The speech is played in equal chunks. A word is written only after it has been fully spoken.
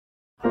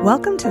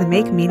Welcome to the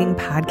Make Meaning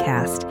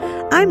podcast.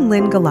 I'm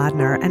Lynne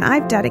and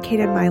I've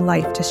dedicated my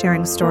life to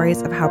sharing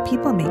stories of how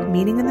people make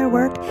meaning in their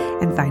work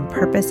and find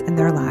purpose in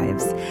their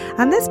lives.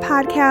 On this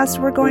podcast,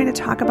 we're going to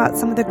talk about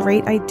some of the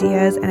great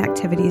ideas and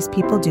activities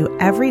people do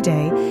every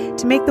day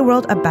to make the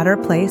world a better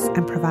place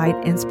and provide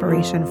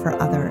inspiration for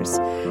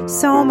others.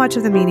 So much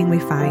of the meaning we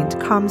find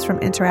comes from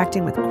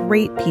interacting with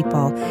great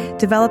people,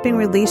 developing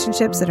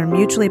relationships that are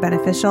mutually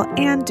beneficial,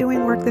 and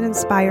doing work that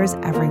inspires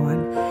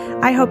everyone.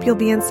 I hope you'll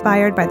be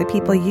inspired by the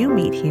people you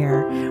meet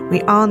here.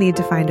 We all need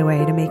to find a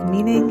way to make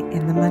meaning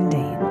in the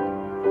mundane.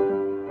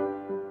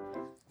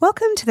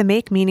 Welcome to the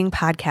Make Meaning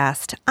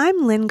podcast.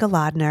 I'm Lynne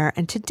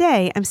and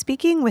today I'm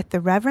speaking with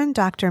the Reverend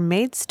Dr.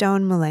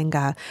 Maidstone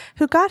Mulenga,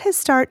 who got his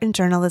start in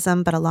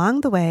journalism, but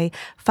along the way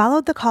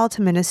followed the call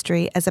to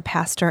ministry as a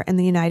pastor in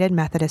the United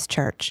Methodist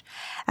Church.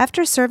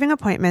 After serving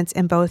appointments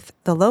in both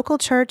the local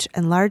church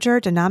and larger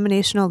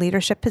denominational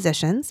leadership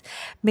positions,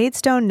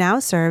 Maidstone now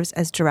serves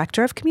as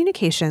Director of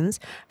Communications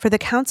for the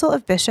Council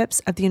of Bishops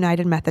of the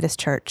United Methodist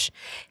Church.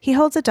 He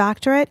holds a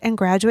doctorate and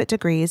graduate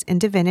degrees in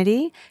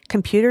divinity,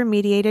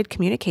 computer-mediated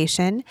communication,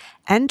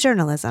 and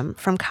journalism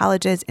from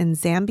colleges in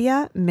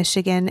Zambia,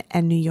 Michigan,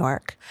 and New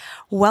York.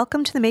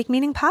 Welcome to the Make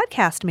Meaning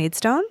podcast,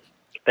 Maidstone.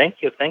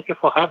 Thank you. Thank you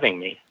for having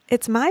me.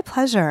 It's my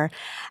pleasure.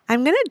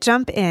 I'm going to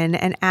jump in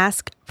and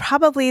ask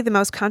probably the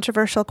most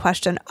controversial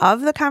question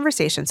of the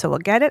conversation, so we'll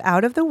get it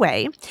out of the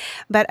way.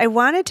 But I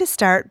wanted to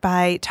start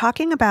by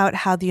talking about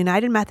how the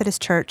United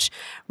Methodist Church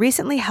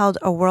recently held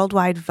a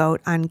worldwide vote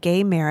on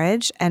gay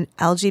marriage and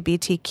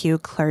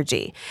LGBTQ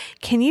clergy.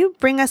 Can you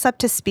bring us up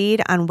to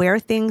speed on where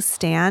things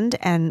stand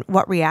and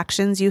what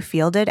reactions you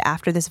fielded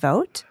after this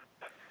vote?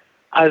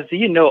 As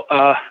you know,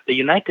 the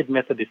United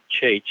Methodist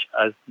Church,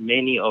 as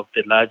many of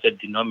the larger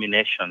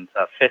denominations,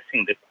 are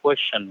facing the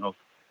question of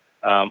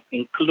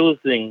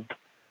including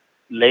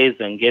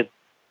lesbians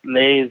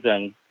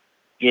and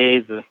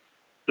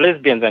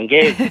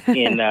gays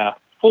in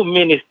full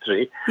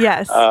ministry.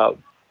 Yes.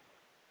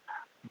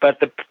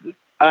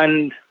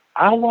 And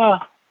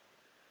our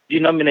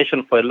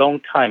denomination for a long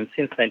time,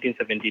 since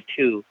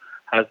 1972,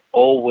 has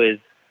always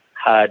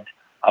had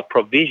a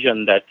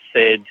provision that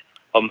said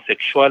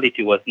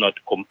homosexuality was not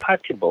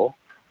compatible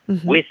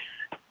with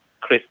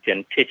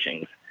Christian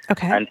teachings.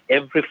 Okay. And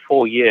every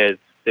 4 years,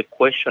 the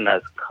question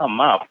has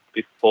come up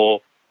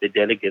before the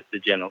delegates, the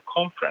General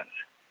Conference.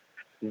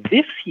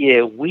 This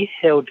year, we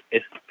held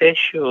a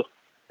special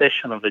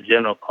session of the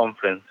General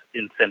Conference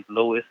in St.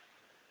 Louis,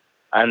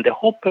 and the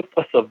whole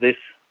purpose of this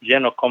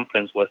General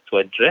Conference was to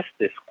address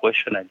this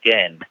question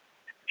again.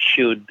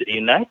 Should the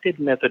United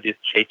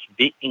Methodist Church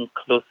be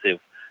inclusive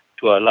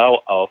to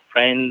allow our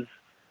friends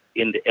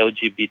in the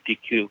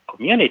LGBTQ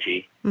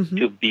community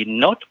to be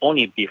not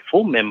only be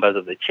full members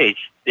of the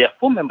church, they are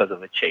full members of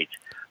the church.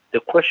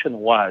 The question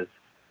was,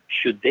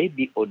 should they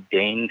be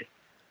ordained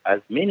as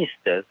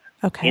ministers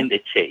in the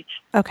church?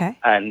 Okay.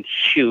 And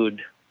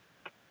should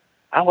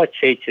our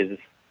churches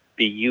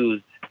be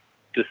used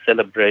to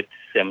celebrate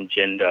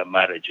same-gender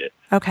marriages?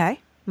 Okay.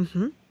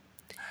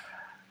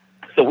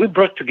 So we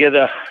brought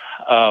together,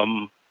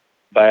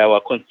 by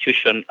our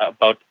constitution,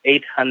 about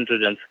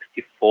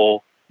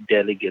 864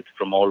 delegates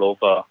from all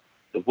over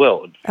the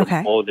world,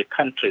 from all the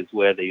countries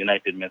where the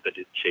United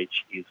Methodist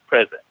Church is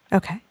present.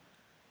 Okay.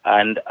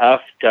 And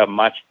after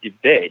much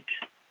debate,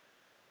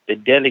 the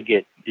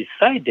delegate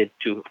decided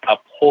to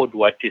uphold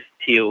what is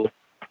still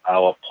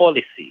our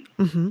policy,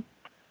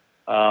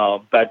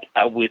 but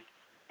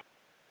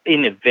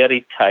in a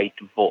very tight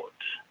vote.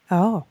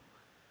 Oh.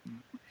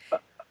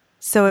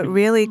 So it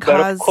really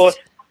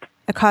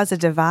caused a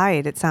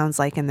divide, it sounds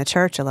like, in the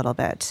church a little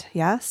bit,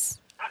 yes?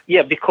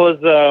 Yeah,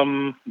 because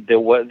there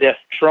are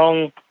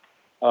strong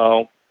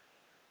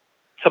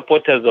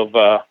supporters of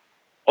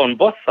on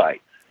both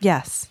sides.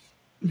 Yes.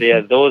 There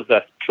are those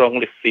that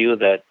strongly feel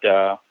that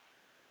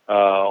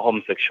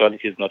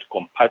homosexuality is not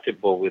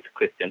compatible with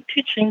Christian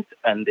teachings,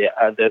 and there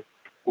are others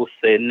who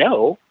say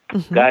no,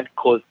 God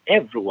calls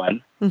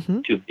everyone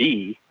to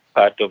be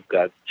part of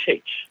God's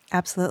church.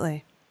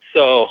 Absolutely.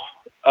 So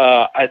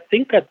I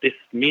think at this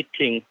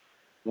meeting,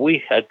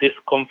 at this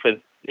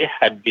conference, there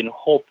had been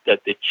hope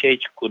that the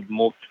church could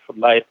move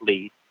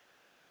slightly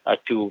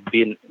to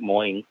be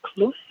more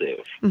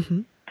inclusive.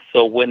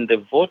 So when the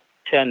vote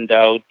turned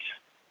out,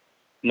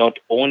 not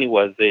only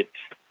was it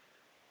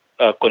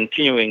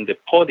continuing the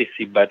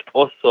policy, but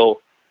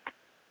also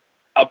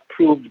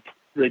approved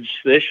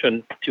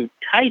legislation to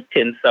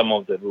tighten some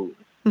of the rules.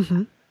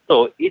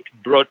 So it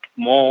brought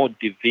more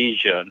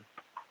division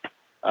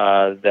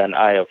than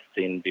I have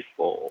seen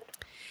before.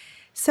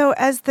 So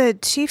as the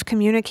chief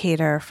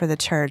communicator for the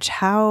church,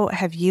 how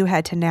have you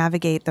had to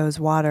navigate those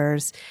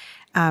waters,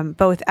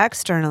 both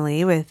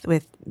externally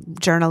with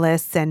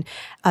journalists and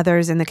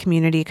others in the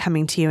community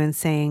coming to you and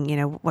saying,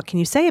 what can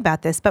you say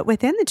about this? But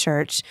within the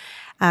church,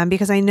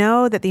 because I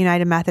know that the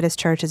United Methodist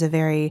Church is a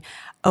very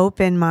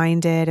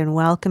open-minded and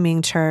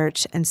welcoming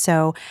church. And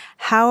so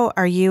how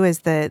are you as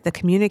the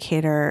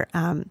communicator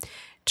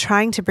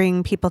trying to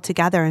bring people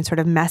together and sort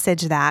of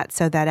message that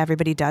so that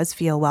everybody does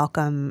feel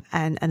welcome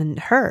and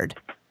heard?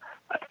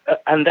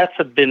 and that's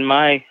been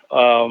my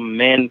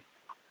main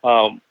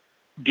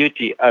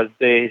duty as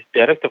the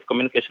Director of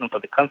Communication for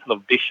the Council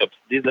of Bishops.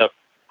 These are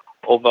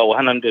over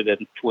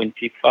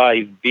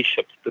 125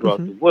 bishops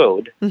throughout the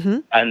world.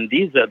 And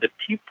these are the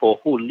people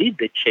who lead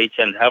the church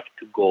and have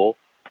to go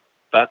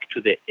back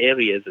to the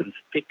areas and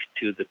speak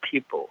to the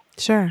people.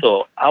 Sure.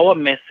 So our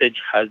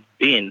message has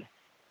been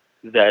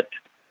that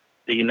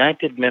the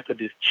United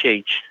Methodist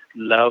Church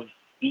loves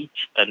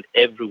each and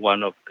every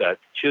one of God's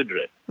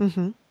children.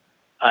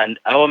 And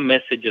our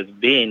message has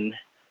been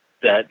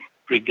that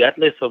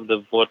regardless of the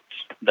vote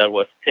that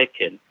was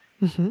taken,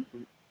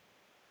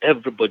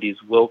 everybody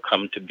is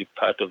welcome to be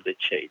part of the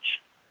church.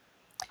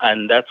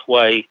 And that's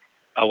why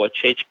our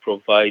church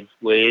provides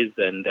ways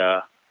and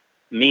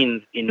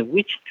means in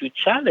which to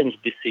challenge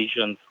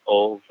decisions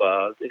of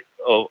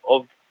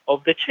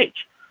the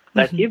church.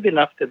 Like even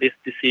after this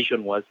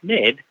decision was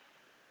made,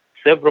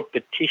 several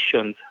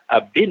petitions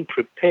have been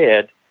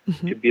prepared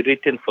to be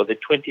written for the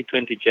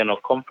 2020 General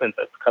Conference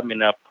that's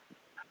coming up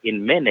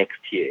in May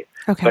next year.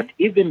 But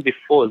even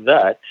before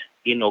that,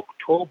 in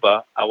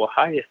October, our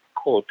highest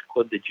court,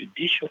 called the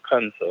Judicial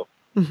Council,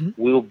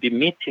 will be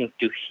meeting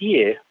to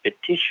hear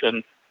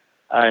petitions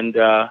and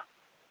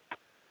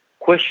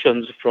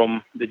questions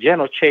from the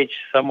General Church.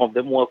 Some of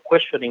them were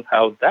questioning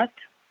how that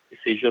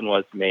decision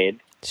was made,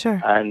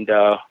 and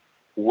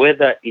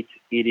whether it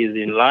is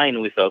in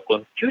line with our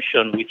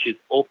Constitution, which is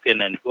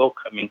open and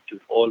welcoming to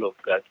all of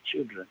God's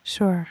children.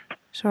 Sure.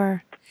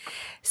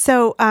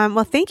 So,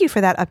 well, thank you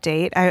for that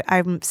update.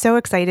 I'm so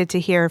excited to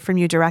hear from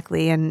you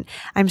directly, and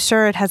I'm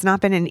sure it has not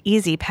been an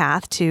easy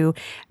path to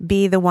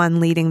be the one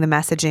leading the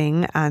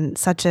messaging on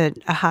such a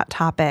hot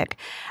topic.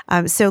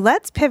 So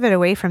let's pivot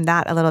away from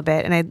that a little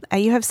bit. And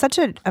you have such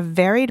a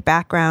varied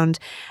background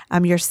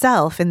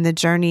yourself in the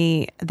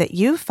journey that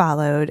you've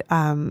followed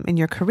in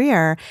your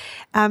career.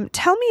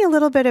 Tell me a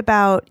little bit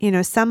about,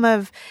 some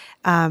of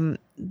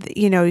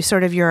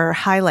sort of your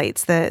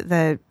highlights,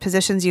 the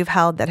positions you've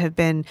held that have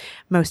been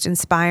most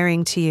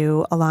inspiring to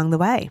you along the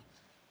way.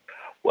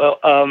 Well,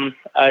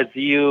 as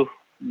you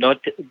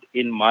noted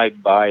in my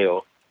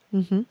bio,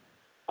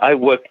 I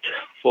worked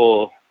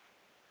for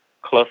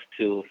close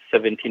to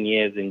 17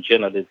 years in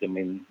journalism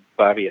in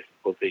various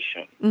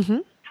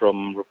positions,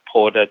 from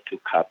reporter to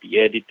copy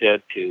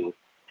editor to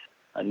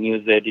a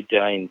news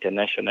editor,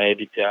 international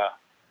editor.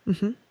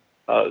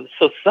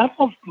 So some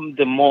of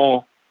the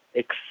more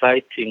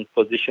exciting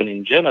position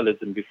in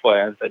journalism before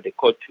I answered the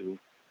call to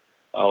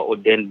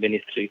ordained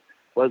ministry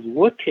was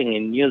working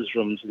in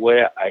newsrooms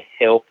where I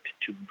helped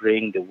to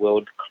bring the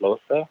world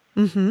closer.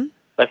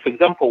 Like, for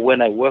example,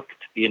 when I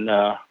worked in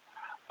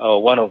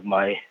one of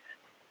my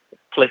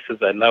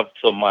places I loved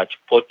so much,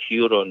 Port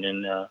Huron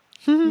in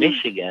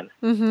Michigan,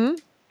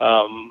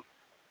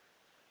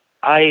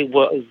 I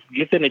was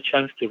given a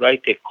chance to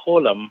write a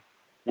column,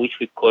 which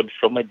we called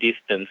From a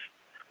Distance,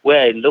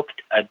 where I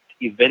looked at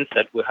events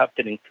that were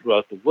happening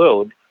throughout the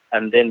world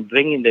and then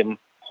bringing them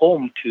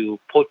home to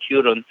Port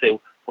Huron and say,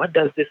 what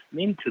does this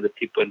mean to the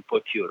people in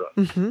Port Huron?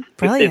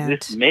 Brilliant. If there's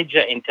this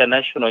major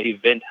international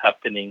event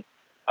happening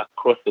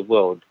across the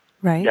world,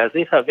 does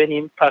it have any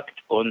impact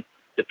on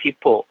the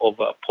people of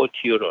Port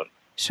Huron?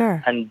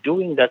 Sure. And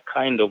doing that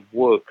kind of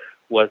work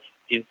was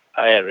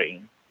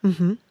inspiring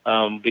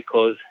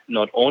because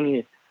not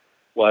only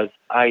was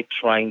I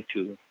trying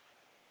to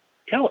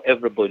tell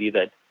everybody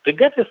that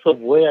regardless of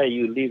where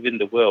you live in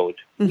the world,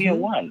 we are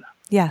one.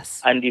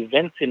 Yes. And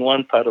events in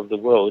one part of the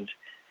world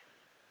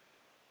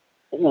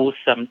will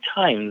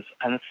sometimes,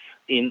 and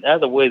in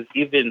other ways,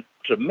 even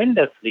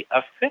tremendously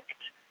affect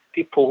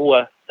people who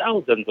are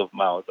thousands of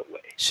miles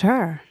away.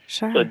 Sure.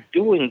 So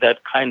doing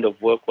that kind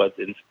of work was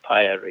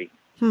inspiring.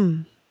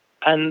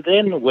 And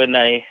then when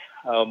I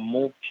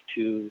moved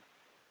to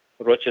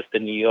Rochester,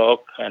 New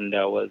York, and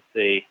I was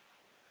the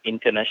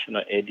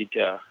international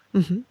editor,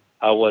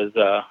 I was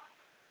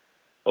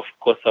of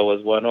course, I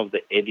was one of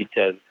the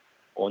editors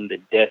on the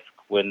desk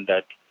when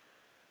that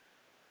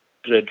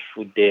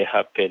dreadful day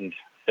happened,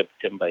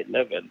 September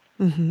 11th.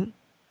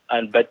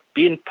 But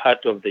being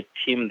part of the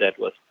team that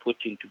was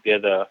putting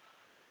together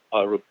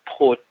a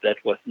report that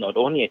was not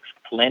only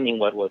explaining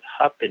what was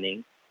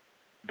happening,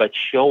 but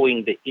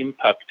showing the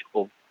impact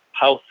of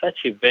how such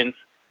events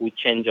will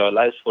change our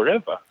lives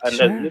forever. And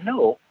as you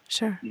know,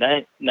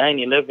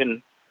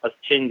 9/11 has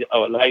changed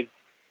our lives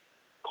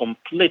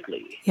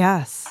completely.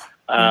 Yes.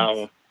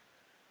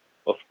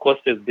 Of course,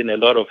 there's been a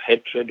lot of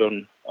hatred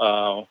on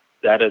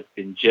that has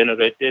been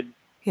generated.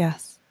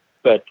 Yes.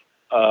 But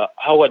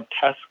our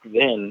task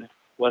then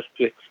was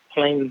to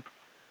explain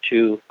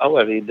to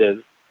our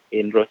readers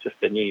in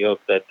Rochester, New York,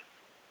 that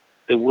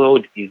the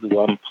world is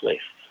one place.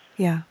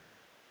 Yeah.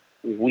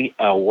 We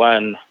are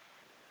one,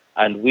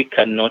 and we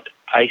cannot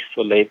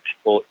isolate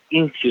or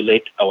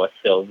insulate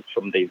ourselves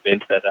from the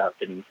events that are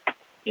happening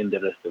in the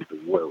rest of the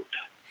world.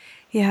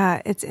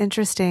 Yeah, it's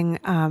interesting.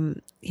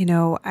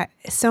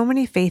 So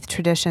many faith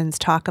traditions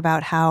talk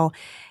about how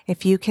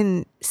if you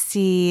can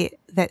see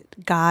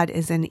that God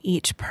is in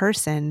each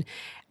person,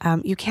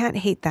 you can't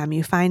hate them.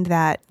 You find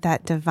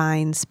that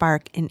divine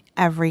spark in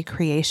every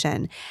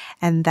creation,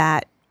 and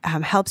that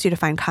helps you to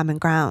find common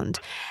ground.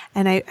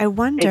 And I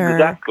wonder.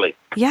 Exactly.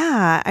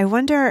 Yeah, I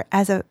wonder,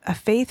 as a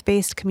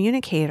faith-based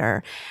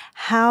communicator,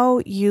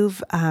 how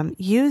you've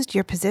used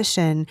your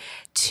position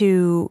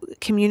to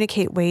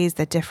communicate ways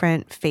that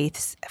different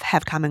faiths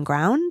have common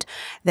ground,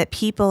 that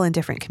people in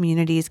different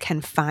communities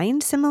can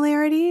find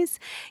similarities.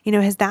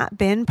 Has that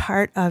been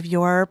part of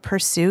your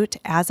pursuit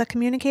as a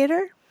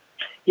communicator?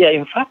 Yeah,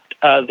 in fact,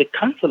 the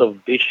Council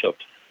of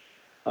Bishops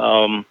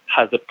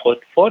has a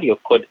portfolio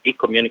called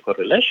ecumenical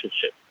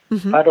relationship.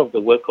 Mm-hmm. Part of the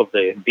work of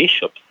the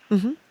bishops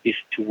Mm-hmm. is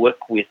to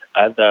work with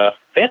other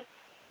faith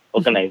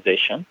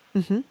organizations,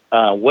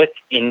 Mm-hmm. work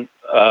in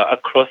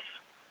across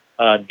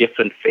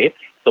different faiths.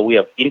 So we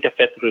have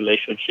interfaith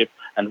relationship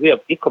and we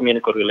have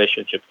ecumenical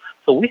relationships.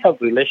 So we have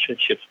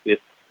relationships with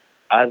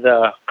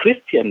other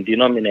Christian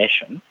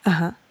denominations,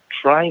 Uh-huh.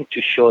 trying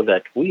to show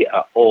that we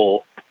are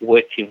all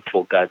working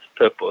for God's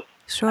purpose.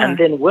 Sure. And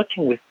then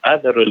working with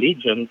other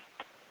religions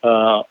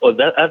or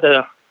that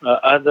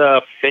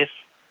other faith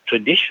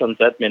traditions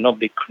that may not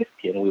be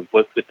Christian. We've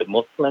worked with the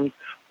Muslims,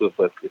 we've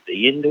worked with the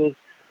Hindus.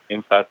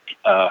 In fact,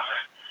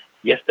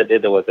 yesterday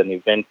there was an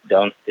event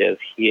downstairs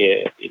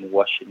here in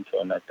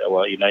Washington at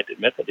our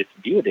United Methodist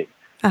building,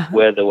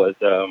 where there was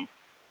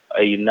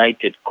a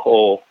united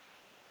call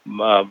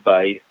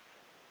by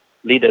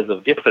leaders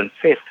of different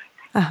faiths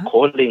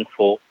calling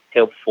for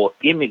help for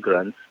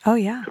immigrants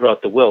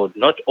throughout the world,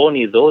 not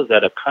only those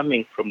that are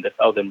coming from the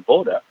southern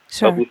border,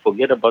 but we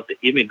forget about the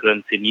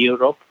immigrants in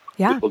Europe.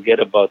 We forget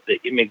about the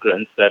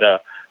immigrants that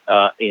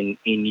are in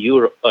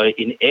Europe,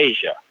 in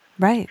Asia.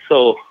 Right.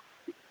 So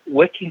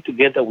working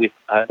together with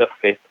other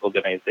faith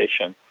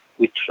organizations,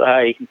 we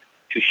try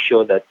to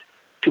show that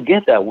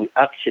together we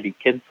actually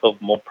can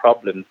solve more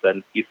problems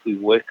than if we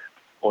work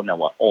on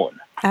our own.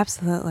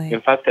 Absolutely.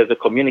 In fact, as a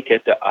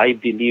communicator, I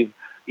believe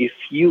if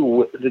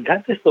you,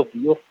 regardless of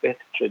your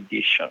faith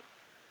tradition,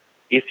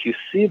 if you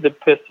see the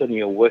person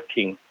you're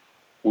working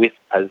with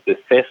as the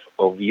face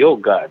of your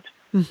God,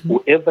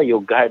 whoever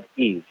your God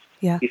is,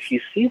 if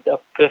you see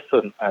that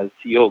person as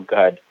your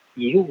God,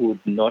 you would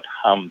not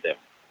harm them.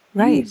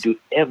 Right. You do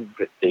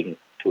everything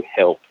to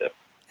help them.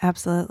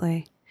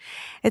 Absolutely.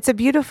 It's a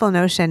beautiful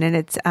notion, and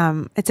it's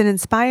an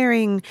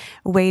inspiring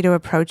way to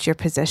approach your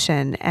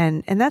position,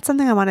 and that's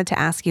something I wanted to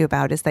ask you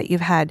about. Is that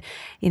you've had,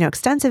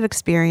 extensive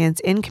experience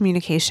in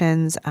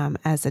communications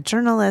as a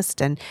journalist,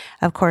 and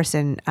of course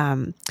in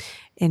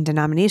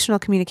denominational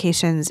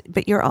communications,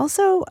 but you're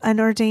also an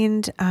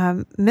ordained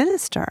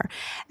minister,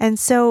 and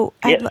so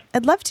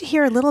I'd love to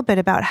hear a little bit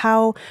about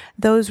how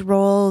those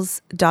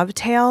roles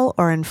dovetail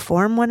or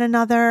inform one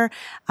another.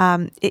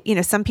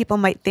 Some people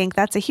might think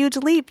that's a huge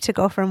leap to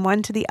go from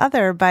one to the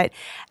other, but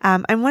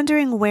I'm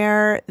wondering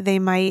where they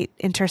might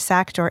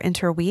intersect or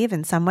interweave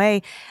in some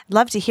way. I'd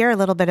love to hear a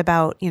little bit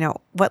about,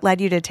 what led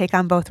you to take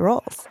on both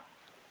roles.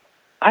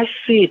 I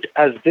see it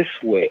as this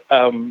way.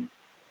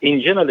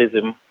 In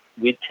journalism,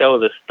 we tell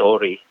the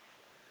story.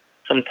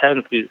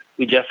 Sometimes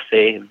we just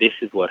say, this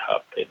is what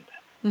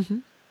happened.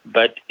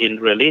 But in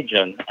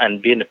religion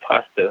and being a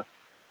pastor,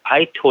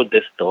 I told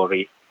the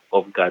story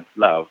of God's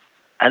love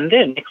and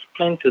then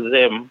explained to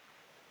them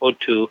or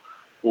to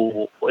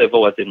whoever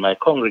was in my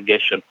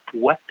congregation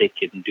what they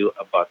can do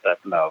about that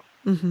love.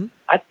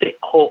 At the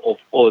core of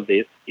all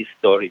this is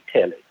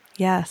storytelling.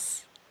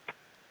 Yes.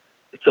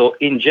 So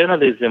in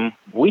journalism,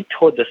 we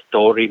told the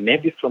story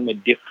maybe from a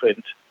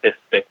different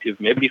perspective,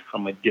 maybe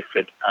from a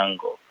different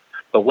angle.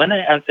 But when I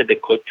answered the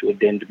call to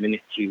ordained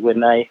ministry,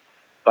 when I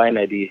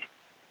finally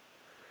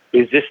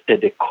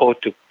resisted the call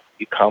to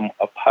become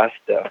a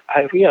pastor,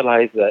 I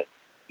realized that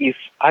if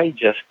I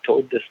just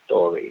told the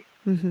story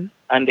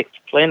and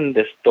explained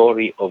the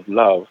story of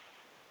love,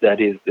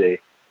 that is the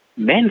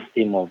main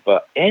theme of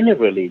any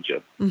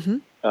religion,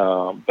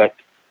 but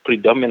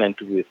predominant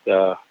with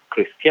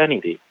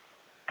Christianity,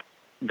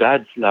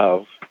 God's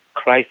love,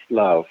 Christ's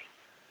love,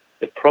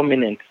 the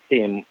prominent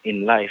theme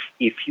in life.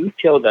 If you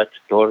tell that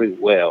story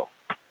well,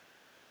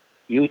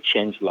 you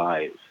change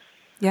lives.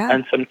 Yeah.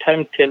 And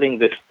sometimes telling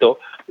the story,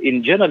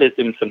 in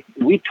journalism,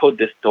 we told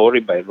the story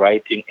by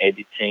writing,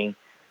 editing,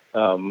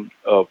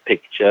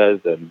 pictures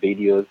and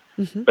videos.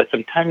 But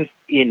sometimes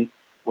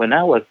when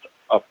I was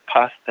a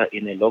pastor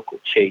in a local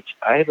church,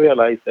 I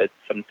realized that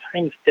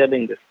sometimes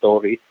telling the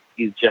story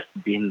is just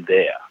being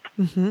there.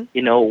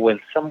 When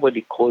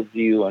somebody calls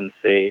you and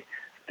say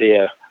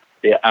their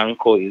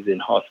uncle is in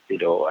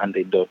hospital and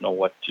they don't know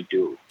what to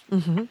do.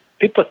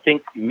 People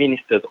think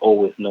ministers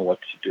always know what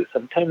to do.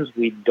 Sometimes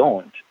we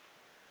don't.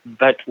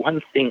 But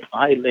one thing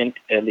I learned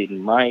early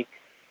in my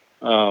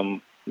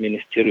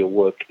ministerial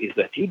work is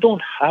that you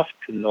don't have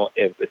to know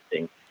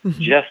everything.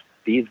 Just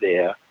be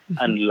there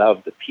and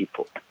love the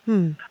people.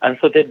 And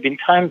so there have been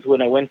times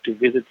when I went to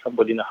visit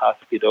somebody in a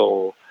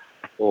hospital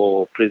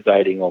or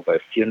presiding over a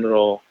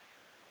funeral,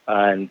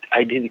 and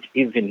I didn't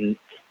even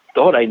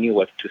thought I knew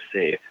what to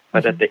say.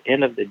 But at the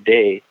end of the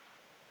day,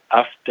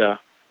 after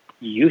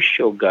you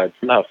show God's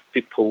love,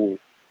 people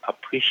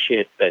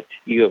appreciate that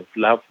you have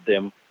loved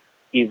them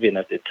even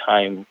at the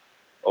time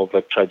of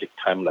a tragic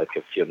time like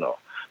a funeral.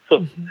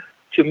 So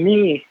to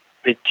me,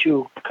 the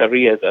two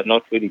careers are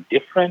not really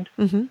different.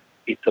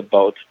 It's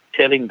about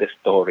telling the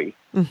story.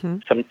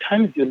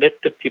 Sometimes you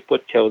let the people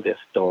tell their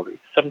story.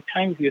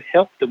 Sometimes you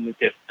help them with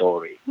their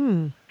story.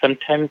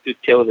 Sometimes you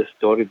tell the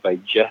story by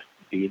just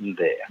being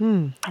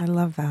there. I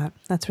love that.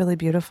 That's really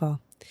beautiful.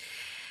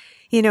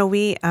 You know,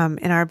 we,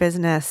 in our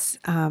business,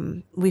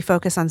 we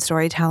focus on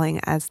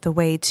storytelling as the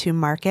way to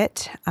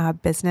market a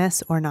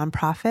business or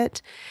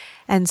nonprofit.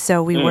 And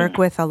so we work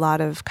with a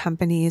lot of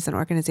companies and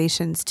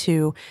organizations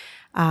to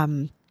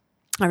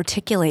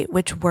articulate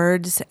which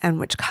words and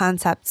which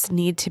concepts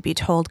need to be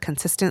told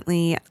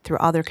consistently through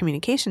all their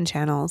communication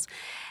channels.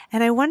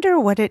 And I wonder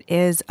what it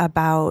is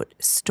about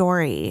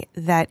story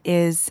that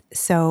is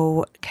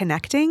so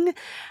connecting,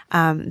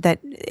 that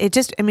it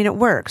just, I mean, it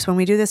works. When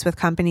we do this with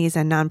companies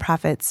and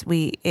nonprofits,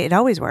 it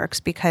always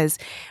works, because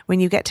when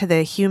you get to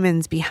the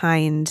humans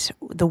behind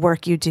the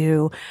work you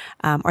do,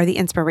 or the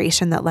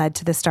inspiration that led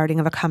to the starting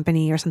of a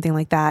company or something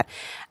like that,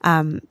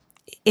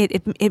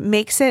 it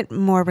makes it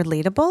more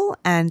relatable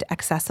and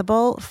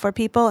accessible for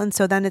people. And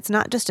so then it's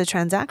not just a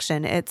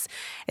transaction, it's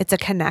a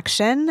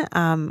connection.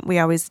 We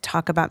always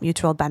talk about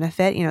mutual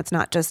benefit. You know, it's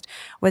not just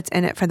what's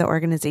in it for the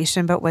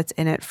organization, but what's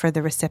in it for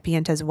the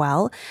recipient as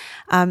well.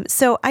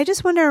 So I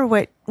just wonder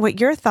what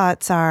your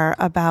thoughts are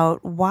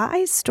about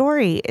why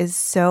story is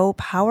so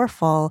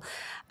powerful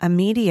a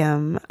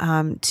medium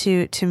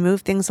to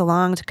move things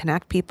along, to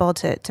connect people,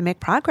 to make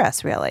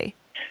progress, really.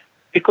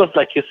 Because,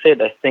 like you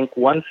said, I think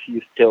once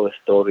you tell a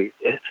story,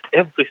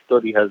 every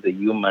story has a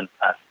human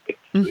aspect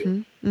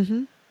to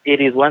it. It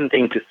is one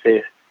thing to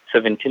say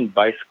 17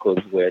 bicycles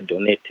were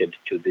donated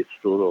to this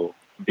rural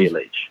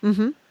village.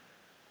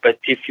 But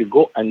if you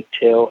go and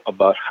tell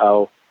about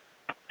how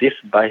this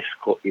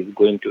bicycle is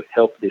going to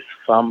help this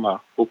farmer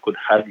who could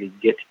hardly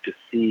get to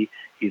see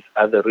his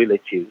other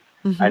relatives,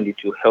 and it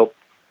will help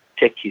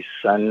take his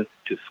son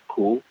to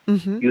school,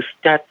 you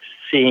start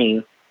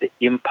seeing the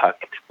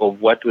impact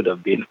of what would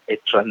have been a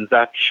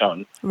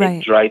transaction, a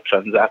dry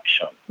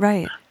transaction.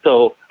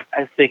 So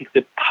I think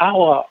the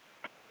power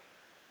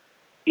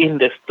in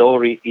the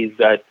story is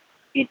that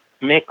it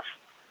makes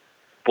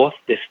both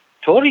the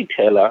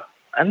storyteller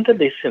and the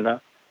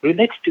listener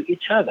relate to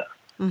each other,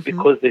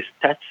 because they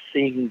start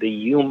seeing the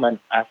human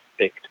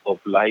aspect of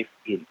life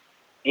in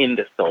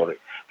the story,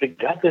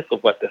 regardless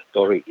of what the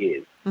story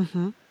is.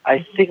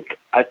 I think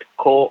at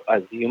core,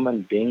 as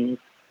human beings,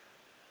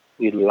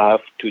 we love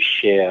to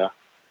share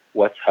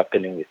what's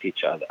happening with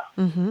each other.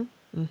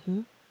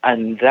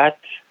 And that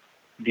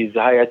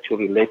desire to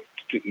relate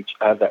to each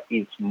other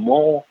is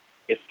more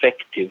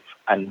effective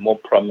and more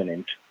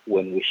prominent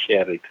when we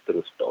share it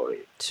through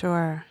stories.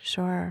 Sure.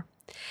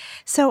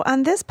 So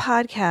on this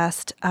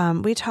podcast,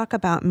 we talk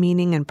about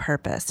meaning and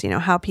purpose, you know,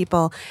 how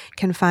people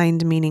can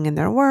find meaning in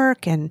their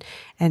work and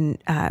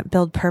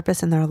build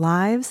purpose in their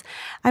lives.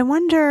 I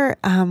wonder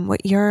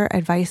what your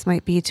advice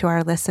might be to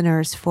our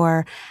listeners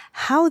for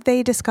how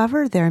they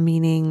discover their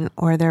meaning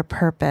or their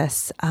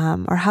purpose,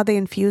 or how they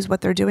infuse what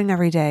they're doing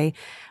every day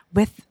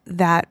with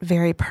that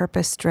very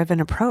purpose-driven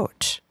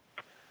approach.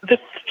 The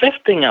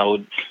first thing I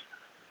would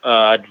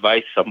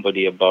advise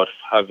somebody about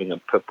having a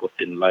purpose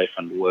in life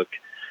and work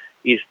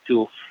is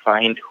to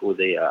find who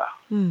they are.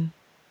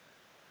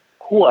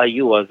 Who are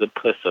you as a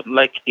person?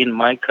 Like in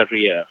my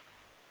career,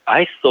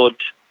 I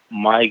thought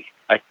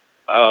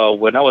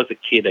when I was a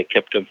kid, I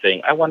kept on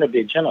saying, I want to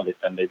be a journalist,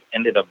 and I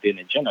ended up being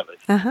a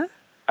journalist.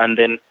 And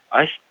then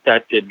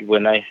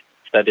when I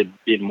started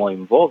being more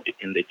involved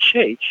in the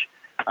church,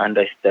 and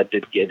I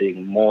started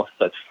getting more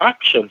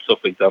satisfaction. So,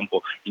 for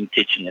example, in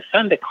teaching a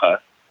Sunday class,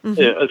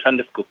 a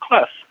Sunday school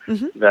class,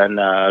 than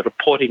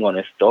reporting on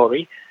a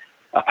story,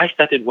 I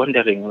started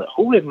wondering,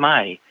 who am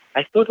I?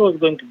 I thought I was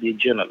going to be a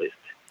journalist.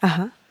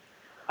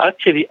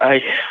 Actually,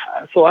 I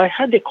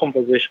had a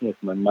conversation with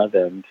my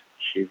mother, and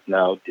she's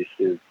now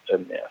deceased,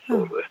 and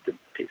so rest in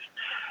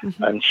peace.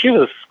 And she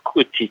was a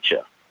school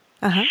teacher.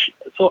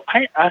 So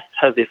I asked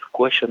her this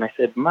question. I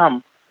said,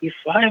 Mom, if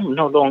I am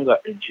no longer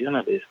a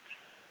journalist,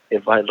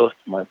 have I lost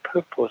my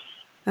purpose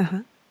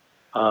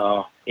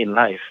in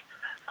life?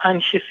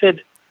 And she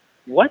said,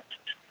 what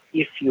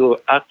if you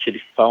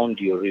actually found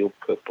your real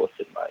purpose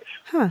in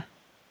life?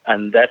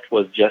 And that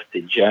was just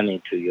a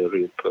journey to your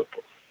real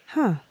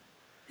purpose.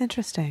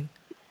 Interesting.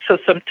 So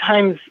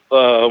sometimes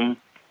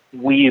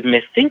we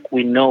may think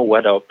we know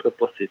what our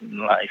purpose in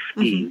life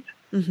is,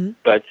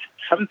 but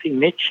something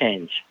may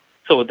change.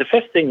 So the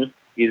first thing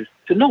is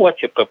to know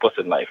what your purpose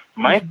in life.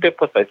 My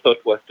purpose, I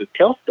thought, was to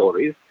tell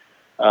stories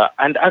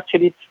and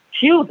actually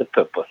still the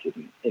purpose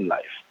in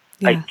life.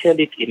 I tell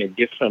it in a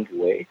different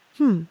way,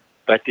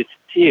 but it's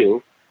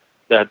still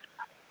that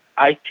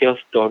I tell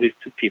stories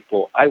to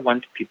people. I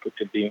want people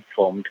to be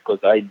informed, because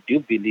I do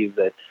believe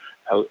that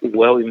a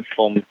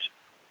well-informed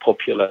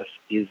populace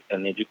is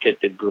an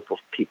educated group of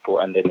people,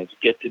 and an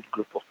educated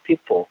group of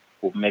people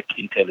who make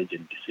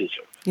intelligent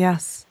decisions.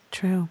 Yes,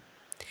 true.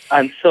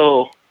 And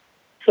so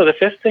the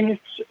first thing is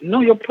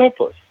know your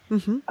purpose.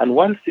 Mm-hmm. And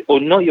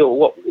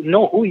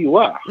know who you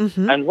are.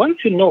 Mm-hmm. And once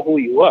you know who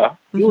you are,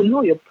 Mm-hmm. you will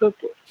know your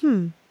purpose.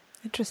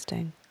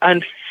 Interesting.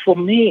 And for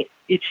me,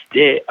 each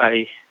day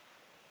I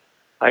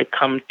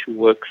come to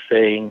work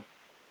saying,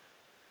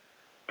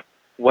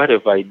 what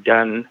have I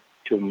done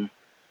to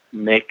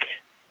make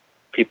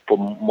people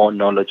more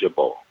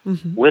knowledgeable?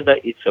 Mm-hmm. Whether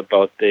it's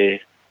about the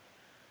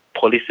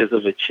policies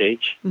of the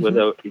church, Mm-hmm.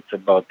 whether it's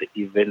about the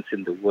events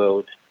in the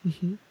world,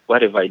 mm-hmm.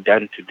 what have I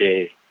done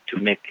today to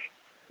make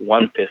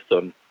one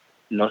person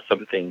know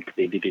something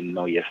they didn't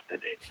know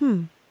yesterday?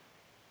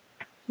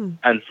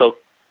 And so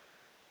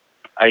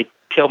I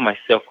tell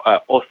myself I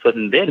also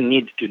then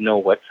need to know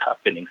what's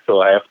happening.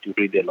 So I have to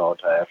read a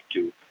lot. I have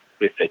to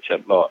research a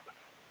lot.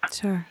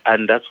 Sure.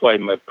 And that's why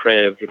my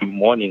prayer every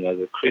morning as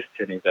a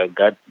Christian is that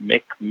God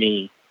make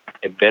me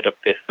a better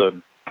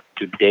person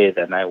today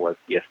than I was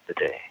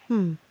yesterday.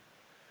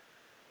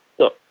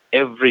 So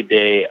every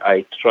day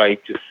I try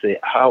to say,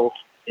 how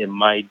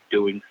am I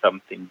doing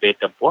something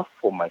better, both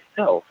for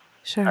myself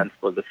Sure. and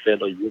for the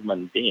fellow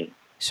human being?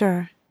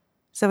 Sure.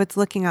 So it's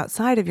looking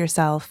outside of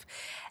yourself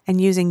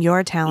and using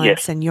your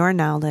talents and your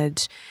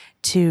knowledge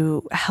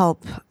to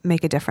help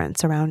make a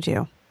difference around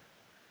you.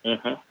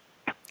 Mm-hmm.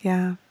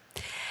 Yeah.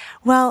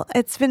 Well,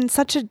 it's been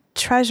such a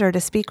treasure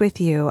to speak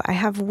with you. I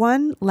have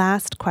one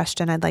last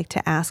question I'd like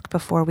to ask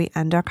before we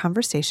end our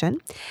conversation.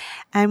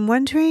 I'm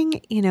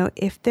wondering,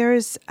 if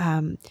there's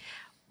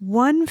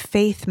one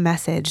faith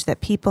message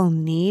that people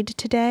need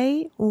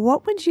today,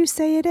 what would you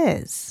say it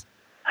is?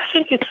 I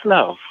think it's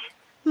love.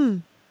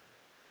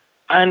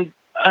 And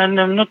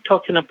I'm not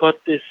talking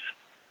about this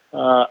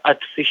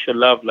artificial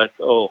love like,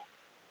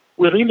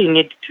 we really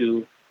need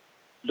to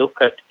look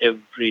at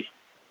every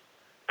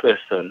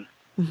person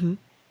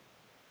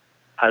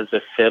as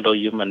a fellow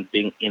human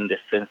being in the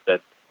sense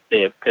that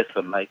they're a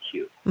person like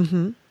you.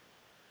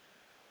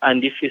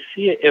 And if you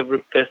see every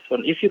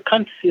person, if you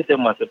can't see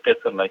them as a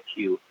person like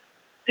you,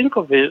 think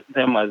of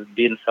them as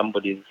being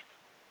somebody's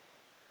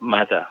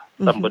mother,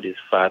 somebody's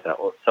father,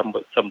 or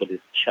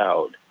somebody's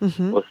child,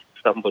 or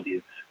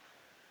somebody's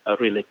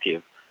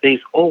relative.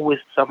 There's always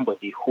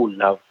somebody who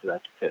loves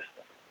that person.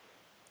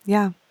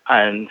 Yeah.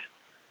 And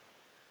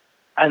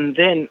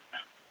then,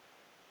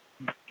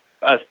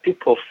 as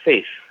people of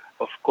faith,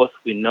 of course,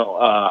 we know,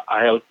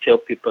 I'll tell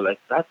people like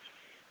that,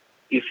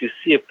 if you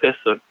see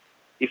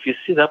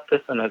that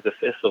person as the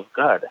face of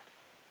God,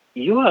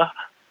 you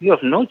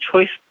have no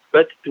choice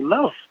but to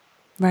love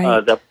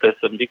that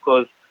person,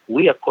 because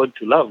we are called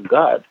to love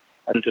God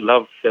and to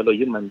love fellow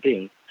human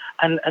beings.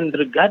 And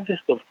regardless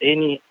of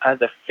any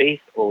other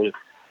faith or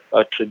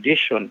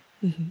tradition,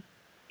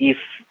 if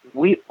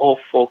we all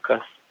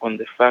focus on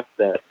the fact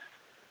that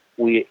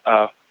we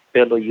are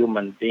fellow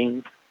human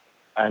beings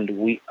and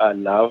we are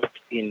loved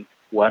in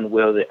one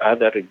way or the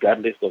other,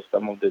 regardless of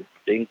some of the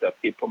things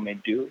that people may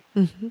do,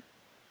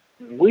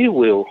 we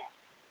will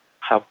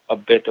have a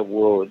better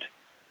world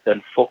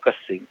than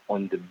focusing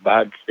on the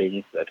bad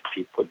things that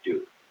people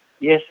do.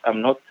 Yes,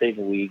 I'm not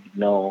saying we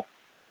ignore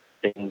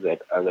things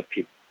that other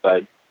people,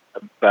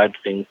 bad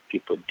things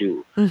people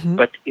do.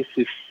 But if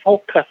we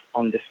focus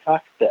on the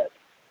fact that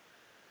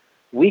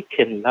we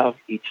can love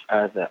each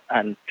other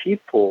and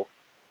people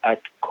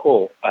at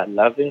core are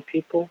loving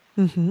people,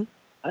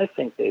 I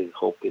think there is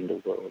hope in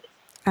the world.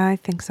 I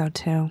think so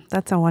too.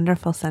 That's a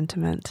wonderful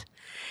sentiment.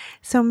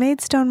 So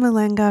Maidstone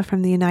Mulenga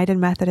from the United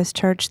Methodist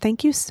Church,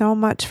 thank you so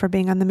much for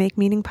being on the Make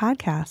Meaning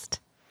podcast.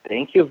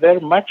 Thank you very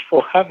much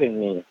for having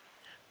me.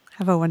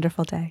 Have a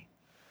wonderful day.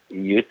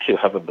 You too.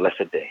 Have a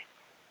blessed day.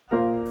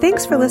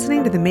 Thanks for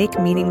listening to the Make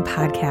Meaning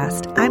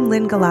podcast. I'm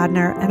Lynne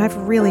Galadner, and I've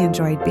really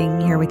enjoyed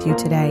being here with you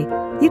today.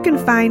 You can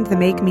find the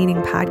Make Meaning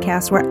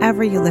podcast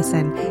wherever you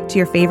listen to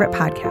your favorite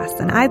podcasts,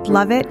 and I'd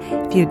love it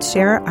if you'd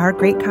share our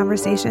great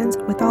conversations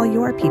with all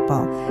your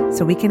people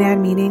so we can add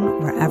meaning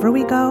wherever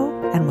we go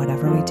and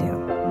whatever we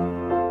do.